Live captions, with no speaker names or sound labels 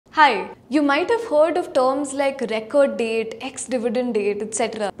Hi, you might have heard of terms like record date, ex-dividend date,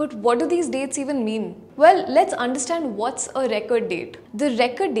 etc. But what do these dates even mean? Well, let's understand what's a record date. The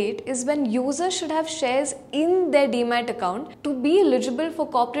record date is when users should have shares in their Demat account to be eligible for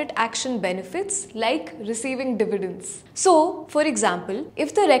corporate action benefits like receiving dividends. So, for example,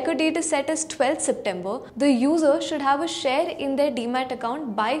 if the record date is set as 12th September, the user should have a share in their Demat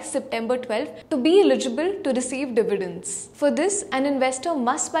account by September 12th to be eligible to receive dividends. For this, an investor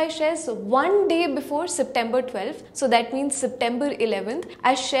must buy shares one day before September 12th, so that means September 11th,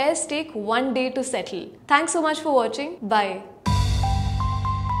 as shares take one day to settle. Thanks so much for watching. Bye.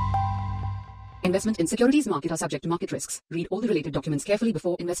 Investment in securities market are subject to market risks. Read all the related documents carefully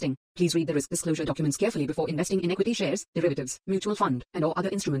before investing. Please read the risk disclosure documents carefully before investing in equity shares, derivatives, mutual fund, and or other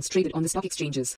instruments traded on the stock exchanges.